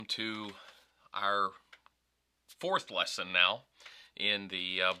to our fourth lesson now in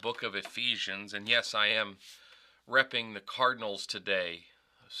the book of Ephesians. And yes, I am repping the Cardinals today,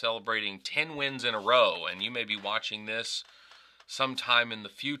 celebrating 10 wins in a row. And you may be watching this sometime in the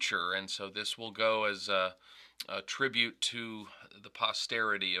future. And so this will go as a tribute to the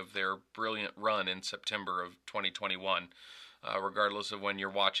posterity of their brilliant run in September of 2021, regardless of when you're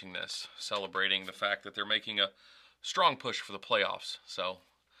watching this, celebrating the fact that they're making a strong push for the playoffs. So,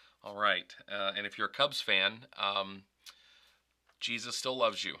 all right. And if you're a Cubs fan, Jesus still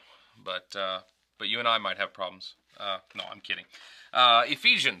loves you, but you and I might have problems. No, I'm kidding.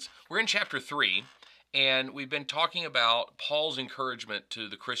 Ephesians, we're in chapter 3, and we've been talking about Paul's encouragement to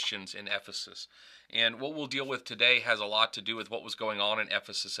the Christians in Ephesus. And what we'll deal with today has a lot to do with what was going on in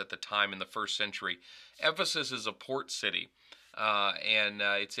Ephesus at the time in the first century. Ephesus is a port city, and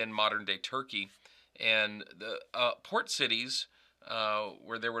it's in modern-day Turkey. And the port cities,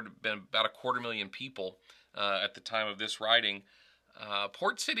 where there would have been about 250,000 people at the time of this writing,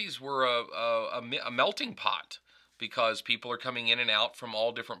 port cities were a melting pot because people are coming in and out from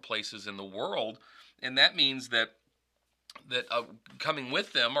all different places in the world. And that means that coming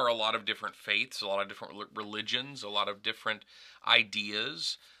with them are a lot of different faiths, a lot of different religions, a lot of different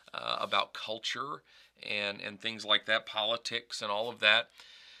ideas about culture and things like that, politics and all of that.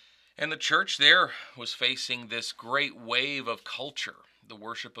 And the church there was facing this great wave of culture, the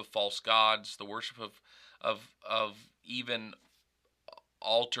worship of false gods, the worship of even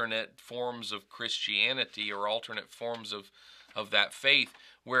alternate forms of Christianity or alternate forms of that faith,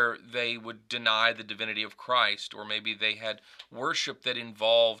 where they would deny the divinity of Christ, or maybe they had worship that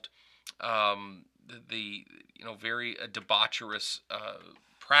involved the very debaucherous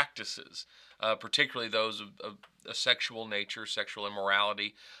practices, particularly those of a sexual nature, sexual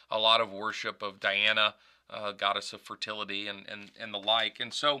immorality, a lot of worship of Diana, goddess of fertility, and the like.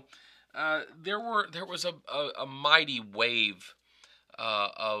 And so there was a mighty wave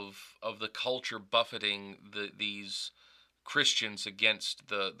of the culture buffeting these Christians against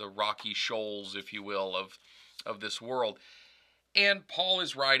the rocky shoals, if you will, of this world. And Paul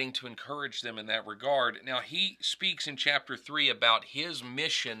is writing to encourage them in that regard. Now, he speaks in chapter 3 about his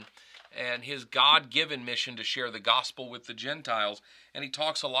mission and his God-given mission to share the gospel with the Gentiles. And he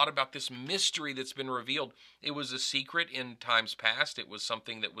talks a lot about this mystery that's been revealed. It was a secret in times past. It was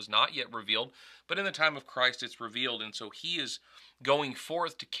something that was not yet revealed. But in the time of Christ, it's revealed. And so he is going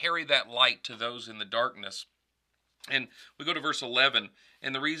forth to carry that light to those in the darkness. And we go to verse 11,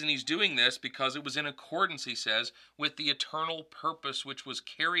 and the reason he's doing this, because it was in accordance, he says, with the eternal purpose which was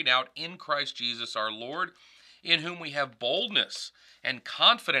carried out in Christ Jesus our Lord, in whom we have boldness and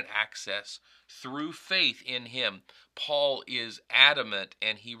confident access through faith in him. Paul is adamant,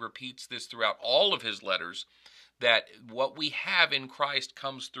 and he repeats this throughout all of his letters, that what we have in Christ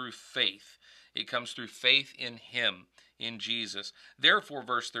comes through faith. It comes through faith in him, in Jesus. Therefore,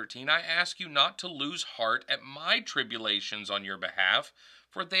 verse 13, I ask you not to lose heart at my tribulations on your behalf,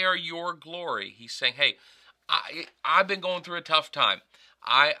 for they are your glory. He's saying, hey, I've been going through a tough time.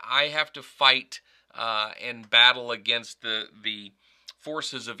 I have to fight and battle against the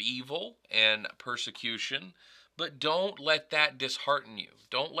forces of evil and persecution, but don't let that dishearten you.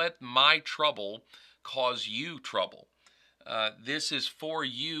 Don't let my trouble cause you trouble. This is for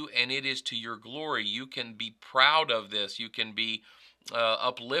you, and it is to your glory. You can be proud of this. You can be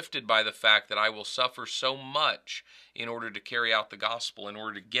uplifted by the fact that I will suffer so much in order to carry out the gospel, in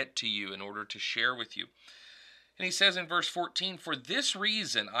order to get to you, in order to share with you. And he says in verse 14, for this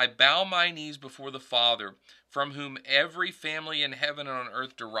reason I bow my knees before the Father, from whom every family in heaven and on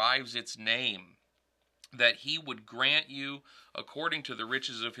earth derives its name, that he would grant you, according to the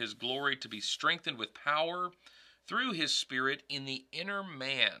riches of his glory, to be strengthened with power through his Spirit in the inner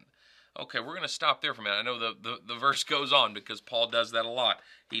man. Okay, we're going to stop there for a minute. I know the verse goes on because Paul does that a lot.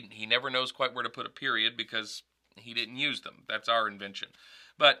 He never knows quite where to put a period because he didn't use them. That's our invention.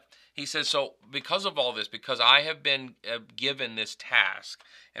 But he says, so because of all this, because I have been given this task,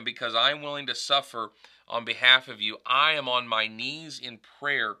 and because I'm willing to suffer on behalf of you, I am on my knees in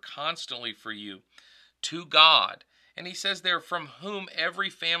prayer constantly for you to God. And he says there, from whom every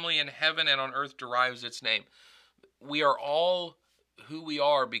family in heaven and on earth derives its name. We are all who we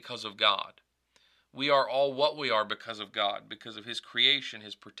are because of God. We are all what we are because of God, because of his creation,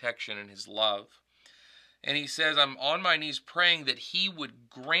 his protection, and his love. And he says, I'm on my knees praying that he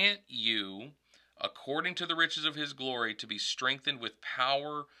would grant you, according to the riches of his glory, to be strengthened with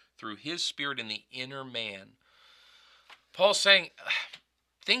power through his Spirit in the inner man. Paul's saying,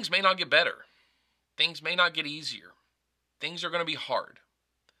 things may not get better. Things may not get easier. Things are going to be hard.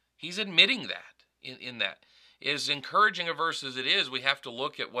 He's admitting that in that. as encouraging a verse as it is, we have to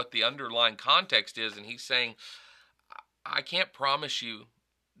look at what the underlying context is. And he's saying, I can't promise you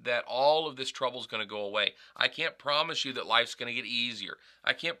that all of this trouble is going to go away. I can't promise you that life's going to get easier.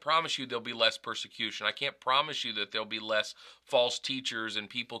 I can't promise you there'll be less persecution. I can't promise you that there'll be less false teachers and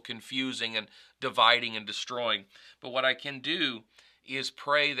people confusing and dividing and destroying. But what I can do is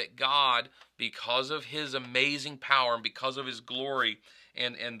pray that God, because of his amazing power and because of his glory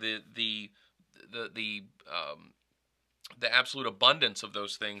and the absolute abundance of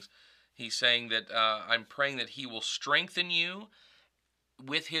those things, he's saying that I'm praying that he will strengthen you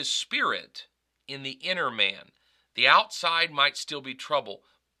with his spirit in the inner man. The outside might still be trouble,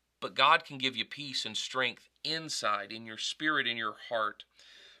 but God can give you peace and strength inside, in your spirit, in your heart.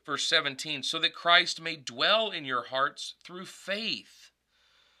 Verse 17, so that Christ may dwell in your hearts through faith.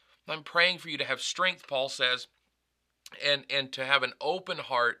 I'm praying for you to have strength, Paul says, and to have an open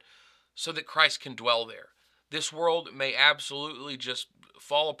heart so that Christ can dwell there. This world may absolutely just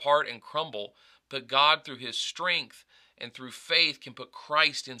fall apart and crumble, but God, through his strength and through faith, can put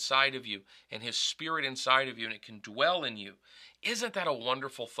Christ inside of you and his spirit inside of you, and it can dwell in you. Isn't that a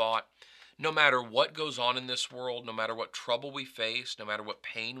wonderful thought? No matter what goes on in this world, no matter what trouble we face, no matter what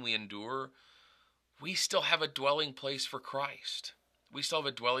pain we endure, we still have a dwelling place for Christ. We still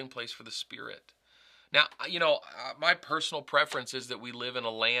have a dwelling place for the Spirit. Now, my personal preference is that we live in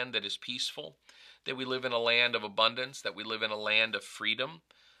a land that is peaceful, that we live in a land of abundance, that we live in a land of freedom,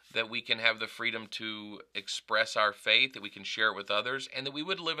 that we can have the freedom to express our faith, that we can share it with others, and that we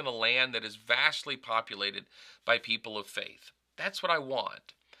would live in a land that is vastly populated by people of faith. That's what I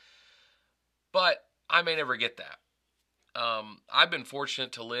want. But I may never get that. I've been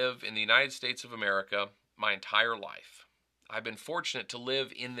fortunate to live in the United States of America my entire life. I've been fortunate to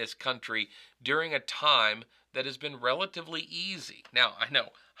live in this country during a time that has been relatively easy. Now,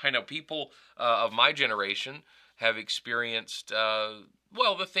 I know people of my generation have experienced,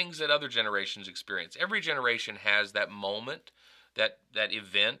 the things that other generations experience. Every generation has that moment, that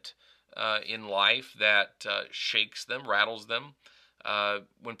event in life that shakes them, rattles them.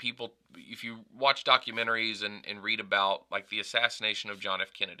 When people, if you watch documentaries and read about like the assassination of John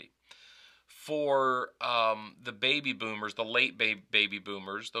F. Kennedy, for the baby boomers, the late baby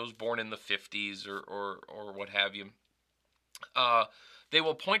boomers, those born in the 50s or what have you, they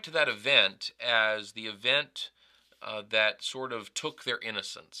will point to that event as the event that sort of took their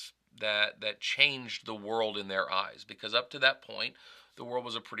innocence, that changed the world in their eyes, because up to that point, the world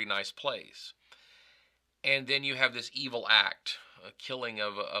was a pretty nice place. And then you have this evil act, a killing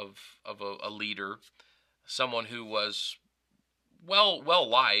of a leader, someone who was well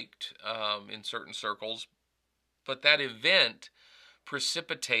liked in certain circles, but that event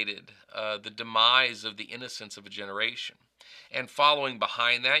precipitated the demise of the innocence of a generation. And following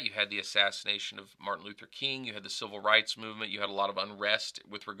behind that, you had the assassination of Martin Luther King, you had the civil rights movement, you had a lot of unrest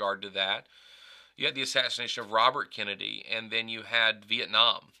with regard to that. You had the assassination of Robert Kennedy, and then you had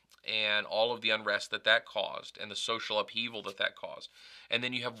Vietnam and all of the unrest that caused and the social upheaval that caused. And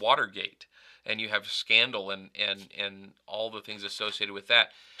then you have Watergate, and you have scandal and all the things associated with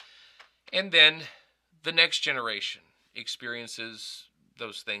that. And then the next generation experiences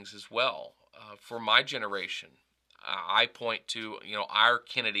those things as well. For my generation, I point to, our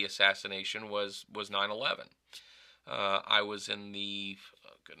Kennedy assassination was 9/11. I was in the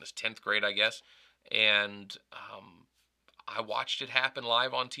 10th grade, I guess, and I watched it happen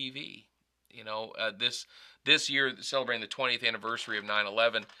live on TV. This year, celebrating the 20th anniversary of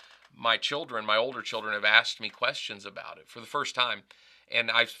 9/11, my older children, have asked me questions about it for the first time,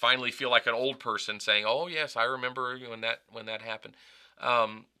 and I finally feel like an old person saying, "Oh yes, I remember when that happened,"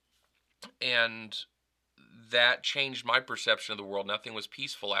 and that changed my perception of the world. Nothing was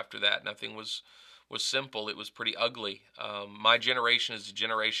peaceful after that. Nothing was simple. It was pretty ugly. My generation is the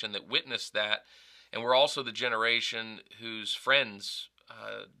generation that witnessed that, and we're also the generation whose friends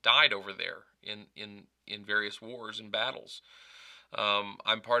died over there in various wars and battles.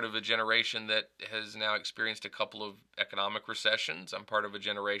 I'm part of a generation that has now experienced a couple of economic recessions. I'm part of a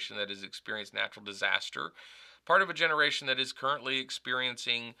generation that has experienced natural disaster. Part of a generation that is currently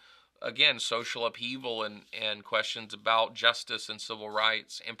experiencing, again, social upheaval and questions about justice and civil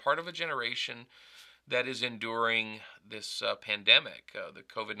rights. And part of a generation that is enduring this pandemic, the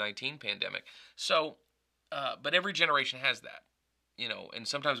COVID-19 pandemic. So, but every generation has that. And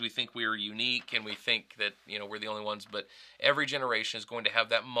sometimes we think we are unique and we think that, we're the only ones, but every generation is going to have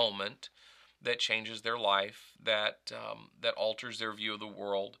that moment that changes their life, that alters their view of the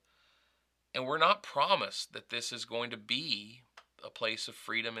world. And we're not promised that this is going to be a place of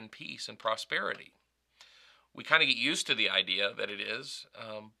freedom and peace and prosperity. We kind of get used to the idea that it is,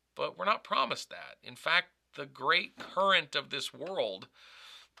 but we're not promised that. In fact, the great current of this world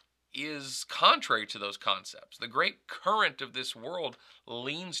is contrary to those concepts. The great current of this world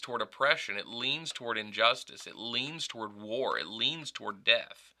leans toward oppression. It leans toward injustice. It leans toward war. It leans toward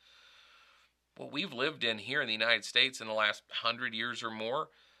death. What we've lived in here in the United States in the last 100 years or more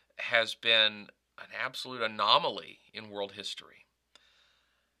has been an absolute anomaly in world history.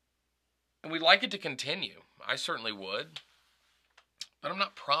 And we'd like it to continue. I certainly would. But I'm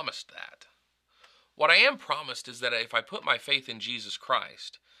not promised that. What I am promised is that if I put my faith in Jesus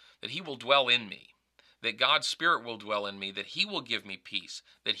Christ, that he will dwell in me, that God's Spirit will dwell in me, that he will give me peace,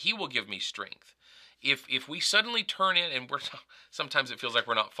 that he will give me strength. If we suddenly turn in, and sometimes it feels like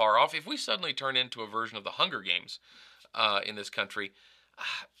we're not far off, if we suddenly turn into a version of the Hunger Games in this country,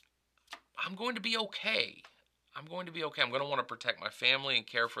 I'm going to be okay. I'm going to be okay. I'm going to want to protect my family and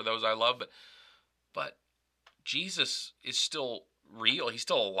care for those I love, but Jesus is still real. He's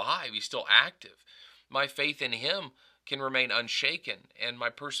still alive. He's still active. My faith in him can remain unshaken, and my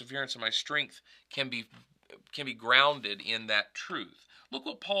perseverance and my strength can be grounded in that truth. Look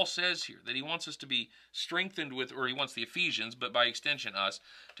what Paul says here, that he wants us to be strengthened with, or he wants the Ephesians, but by extension us,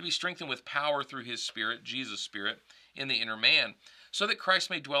 to be strengthened with power through his Spirit, Jesus' Spirit, in the inner man, so that Christ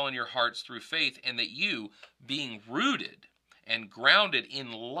may dwell in your hearts through faith, and that you, being rooted and grounded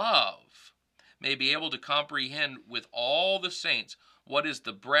in love, may be able to comprehend with all the saints what is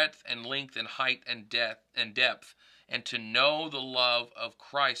the breadth and length and height and depth, and to know the love of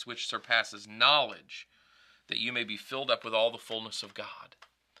Christ which surpasses knowledge, that you may be filled up with all the fullness of God.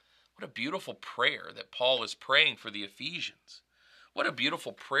 What a beautiful prayer that Paul is praying for the Ephesians. What a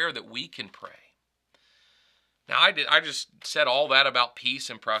beautiful prayer that we can pray. Now, I just said all that about peace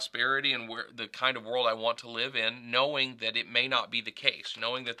and prosperity and the kind of world I want to live in, knowing that it may not be the case,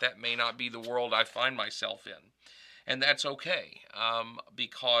 knowing that that may not be the world I find myself in. And that's okay,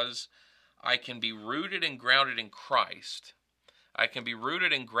 because I can be rooted and grounded in Christ. I can be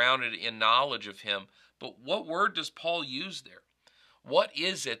rooted and grounded in knowledge of him. But what word does Paul use there? What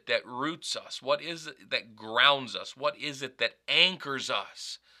is it that roots us? What is it that grounds us? What is it that anchors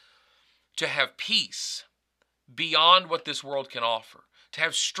us to have peace beyond what this world can offer, to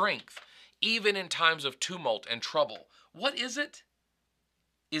have strength even in times of tumult and trouble? What is it?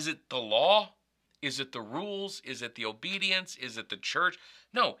 Is it the law? Is it the rules? Is it the obedience? Is it the church?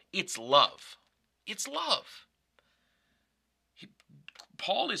 No, it's love. It's love.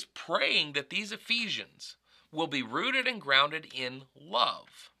 Paul is praying that these Ephesians will be rooted and grounded in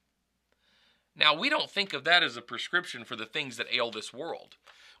love. Now, we don't think of that as a prescription for the things that ail this world.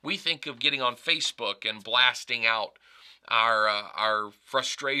 We think of getting on Facebook and blasting out our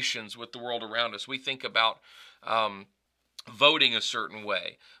frustrations with the world around us. We think about voting a certain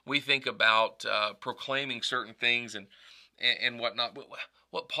way. We think about proclaiming certain things and whatnot. But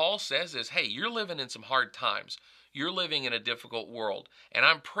what Paul says is, hey, you're living in some hard times. You're living in a difficult world. And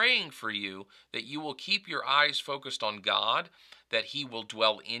I'm praying for you that you will keep your eyes focused on God, that he will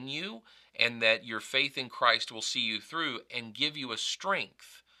dwell in you, and that your faith in Christ will see you through and give you a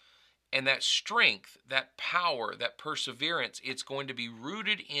strength. And that strength, that power, that perseverance, it's going to be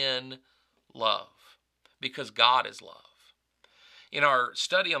rooted in love, because God is love. In our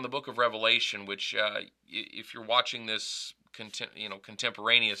study on the book of Revelation, which if you're watching this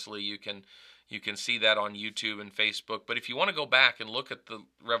contemporaneously, you can see that on YouTube and Facebook. But if you want to go back and look at the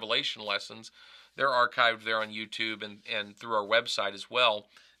Revelation lessons, they're archived there on YouTube and through our website as well,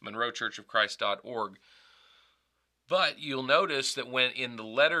 monroechurchofchrist.org. But you'll notice that when in the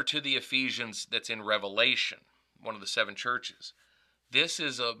letter to the Ephesians that's in Revelation, one of the 7 churches, this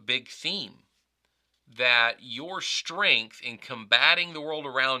is a big theme, that your strength in combating the world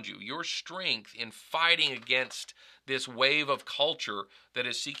around you, your strength in fighting against this wave of culture that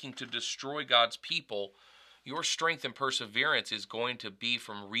is seeking to destroy God's people, your strength and perseverance is going to be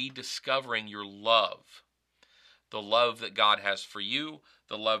from rediscovering your love. The love that God has for you,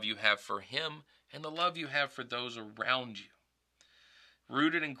 the love you have for him, and the love you have for those around you.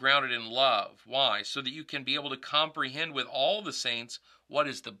 Rooted and grounded in love. Why? So that you can be able to comprehend with all the saints what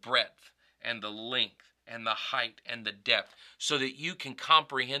is the breadth and the length and the height and the depth, so that you can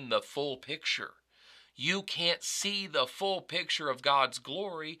comprehend the full picture. You can't see the full picture of God's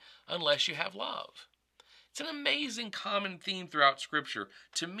glory unless you have love. It's an amazing common theme throughout Scripture.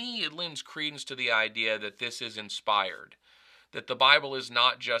 To me, it lends credence to the idea that this is inspired, that the Bible is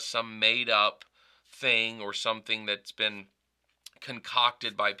not just some made-up thing or something that's been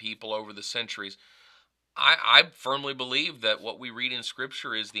concocted by people over the centuries. I firmly believe that what we read in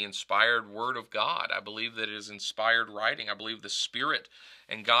Scripture is the inspired Word of God. I believe that it is inspired writing. I believe the Spirit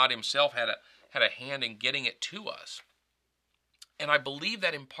and God himself had a hand in getting it to us. And I believe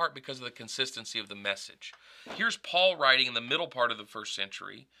that in part because of the consistency of the message. Here's Paul writing in the middle part of the first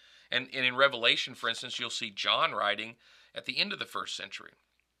century. And in Revelation, for instance, you'll see John writing at the end of the first century.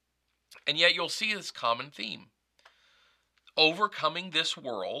 And yet you'll see this common theme. Overcoming this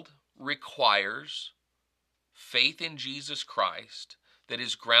world requires faith in Jesus Christ that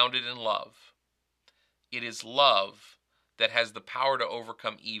is grounded in love. It is love that has the power to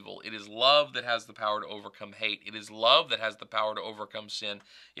overcome evil. It is love that has the power to overcome hate. It is love that has the power to overcome sin.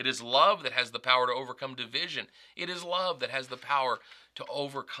 It is love that has the power to overcome division. It is love that has the power to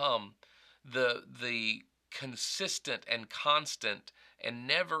overcome the consistent and constant and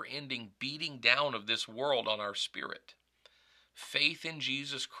never-ending beating down of this world on our spirit. Faith in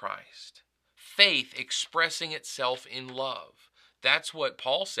Jesus Christ. Faith expressing itself in love. That's what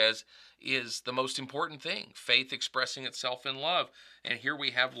Paul says is the most important thing. Faith expressing itself in love. And here we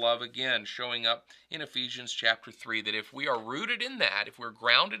have love again showing up in Ephesians chapter 3, that if we are rooted in that, if we're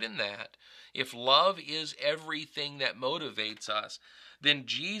grounded in that, if love is everything that motivates us, then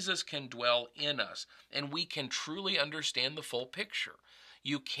Jesus can dwell in us and we can truly understand the full picture.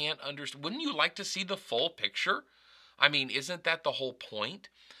 You can't understand. Wouldn't you like to see the full picture? I mean, isn't that the whole point?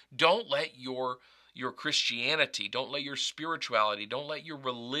 Don't let your Christianity, don't let your spirituality, don't let your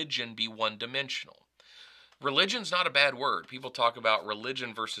religion be one-dimensional. Religion's not a bad word. People talk about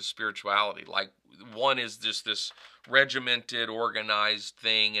religion versus spirituality. Like one is just this regimented, organized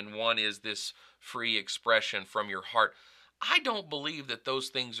thing, and one is this free expression from your heart. I don't believe that those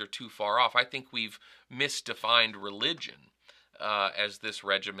things are too far off. I think we've misdefined religion as this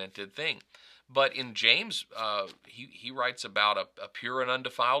regimented thing. But in James, he writes about a pure and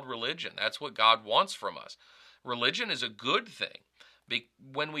undefiled religion. That's what God wants from us. Religion is a good thing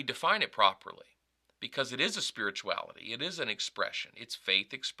when we define it properly, because it is a spirituality. It is an expression. It's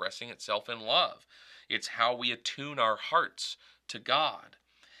faith expressing itself in love. It's how we attune our hearts to God.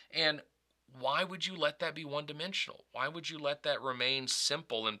 And why would you let that be one-dimensional? Why would you let that remain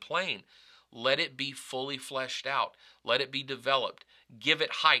simple and plain? Let it be fully fleshed out. Let it be developed. Give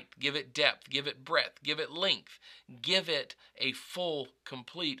it height, give it depth, give it breadth, give it length. Give it a full,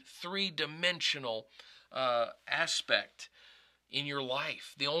 complete, three-dimensional aspect in your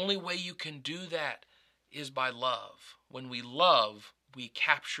life. The only way you can do that is by love. When we love, we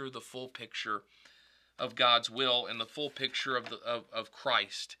capture the full picture of God's will and the full picture of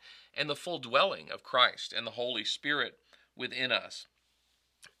Christ and the full dwelling of Christ and the Holy Spirit within us.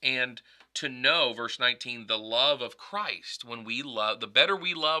 And to know, verse 19, the love of Christ. When we love, the better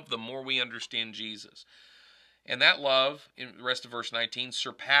we love, the more we understand Jesus. And that love, in the rest of verse 19,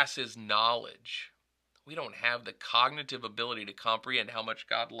 surpasses knowledge. We don't have the cognitive ability to comprehend how much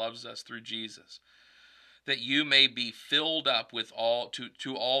God loves us through Jesus. That you may be filled up with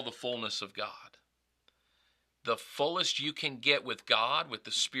to all the fullness of God. The fullest you can get with God, with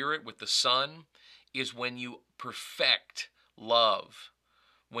the Spirit, with the Son, is when you perfect love.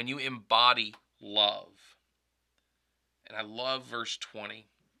 When you embody love. And I love verse 20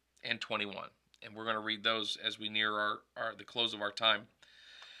 and 21. And we're going to read those as we near the close of our time.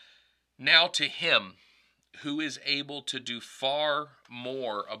 Now to him who is able to do far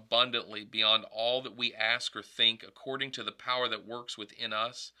more abundantly beyond all that we ask or think, according to the power that works within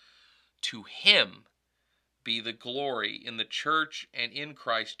us, to him be the glory in the church and in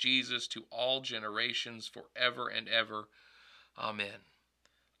Christ Jesus to all generations forever and ever. Amen.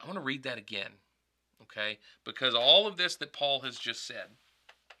 I want to read that again, okay? Because all of this that Paul has just said,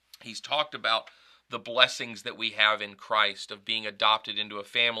 he's talked about the blessings that we have in Christ, of being adopted into a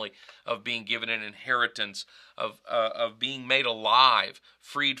family, of being given an inheritance, of being made alive,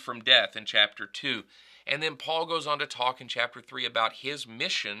 freed from death in chapter 2. And then Paul goes on to talk in chapter 3 about his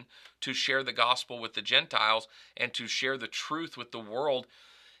mission to share the gospel with the Gentiles and to share the truth with the world,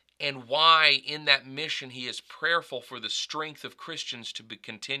 and why in that mission he is prayerful for the strength of Christians to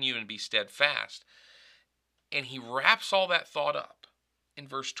continue and be steadfast. And he wraps all that thought up in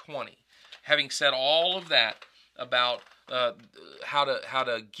verse 20. Having said all of that about how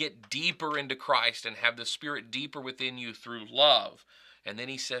to get deeper into Christ and have the Spirit deeper within you through love. And then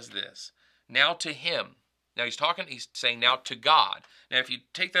he says this, now to him. Now he's saying now to God. Now if you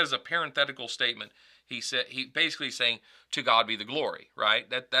take that as a parenthetical statement, he basically saying, to God be the glory, right?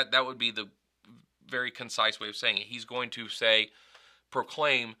 That would be the very concise way of saying it. He's going to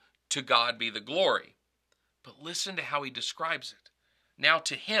proclaim, to God be the glory. But listen to how he describes it. Now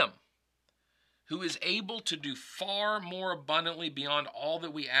to him who is able to do far more abundantly beyond all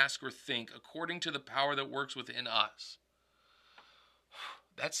that we ask or think, according to the power that works within us.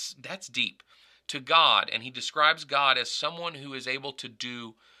 That's deep. To God, and he describes God as someone who is able to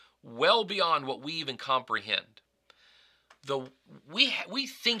do well beyond what we even comprehend. we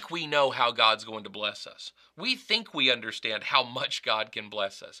think we know how God's going to bless us. We think we understand how much God can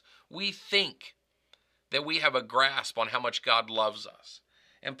bless us. We think that we have a grasp on how much God loves us.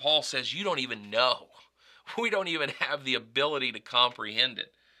 And Paul says, you don't even know. We don't even have the ability to comprehend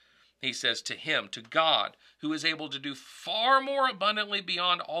it. He says, to him, to God, who is able to do far more abundantly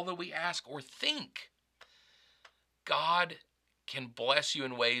beyond all that we ask or think. God can bless you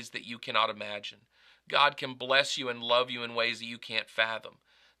in ways that you cannot imagine. God can bless you and love you in ways that you can't fathom.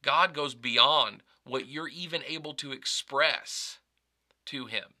 God goes beyond what you're even able to express to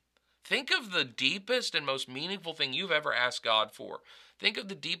him. Think of the deepest and most meaningful thing you've ever asked God for. Think of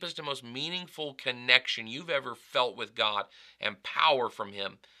the deepest and most meaningful connection you've ever felt with God and power from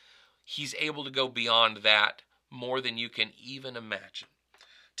him. He's able to go beyond that more than you can even imagine.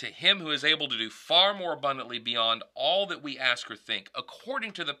 To him who is able to do far more abundantly beyond all that we ask or think,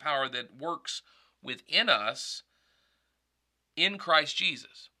 according to the power that works within us in Christ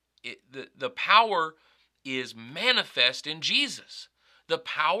Jesus. The power is manifest in Jesus. The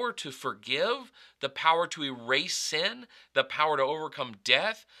power to forgive, the power to erase sin, the power to overcome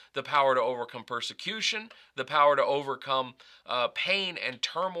death, the power to overcome persecution, the power to overcome pain and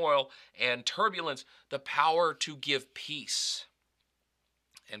turmoil and turbulence, the power to give peace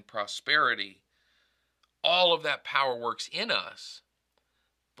and prosperity. All of that power works in us,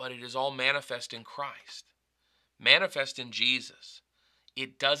 but it is all manifest in Christ, manifest in Jesus.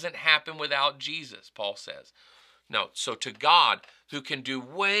 It doesn't happen without Jesus, Paul says. No, so to God, who can do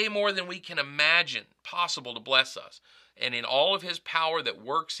way more than we can imagine possible to bless us, and in all of his power that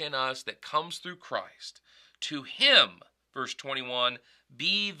works in us that comes through Christ, to him, verse 21,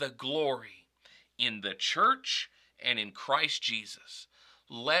 be the glory in the church and in Christ Jesus.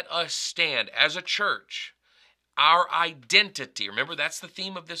 Let us stand as a church, our identity. Remember, that's the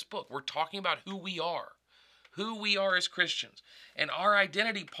theme of this book. We're talking about who we are as Christians. And our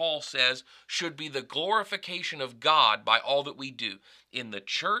identity, Paul says, should be the glorification of God by all that we do in the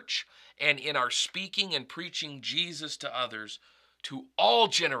church and in our speaking and preaching Jesus to others, to all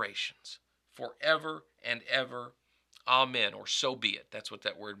generations, forever and ever. Amen, or so be it. That's what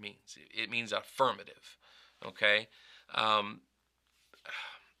that word means. It means affirmative, okay?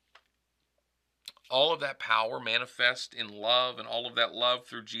 All of that power manifest in love, and all of that love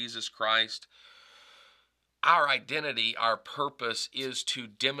through Jesus Christ. Our identity, our purpose is to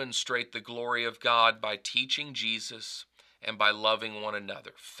demonstrate the glory of God by teaching Jesus and by loving one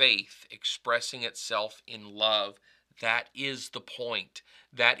another. Faith expressing itself in love. That is the point.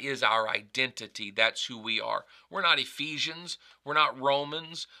 That is our identity. That's who we are. We're not Ephesians. We're not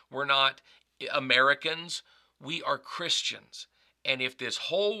Romans. We're not Americans. We are Christians. And if this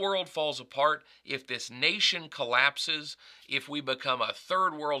whole world falls apart, if this nation collapses, if we become a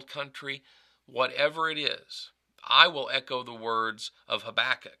third world country, whatever it is, I will echo the words of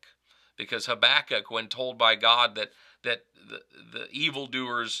Habakkuk, because Habakkuk, when told by God that the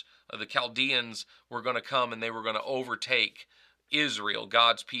evildoers, the Chaldeans, were going to come and they were going to overtake Israel,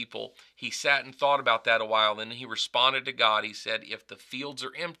 God's people, he sat and thought about that a while, and he responded to God. He said, if the fields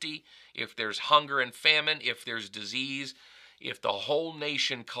are empty, if there's hunger and famine, if there's disease, if the whole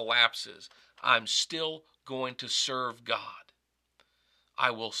nation collapses, I'm still going to serve God. I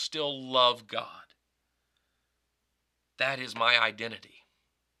will still love God. That is my identity.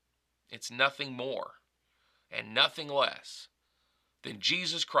 It's nothing more and nothing less than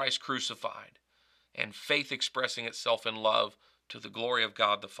Jesus Christ crucified and faith expressing itself in love to the glory of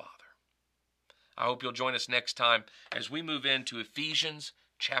God the Father. I hope you'll join us next time as we move into Ephesians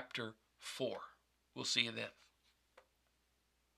chapter 4. We'll see you then.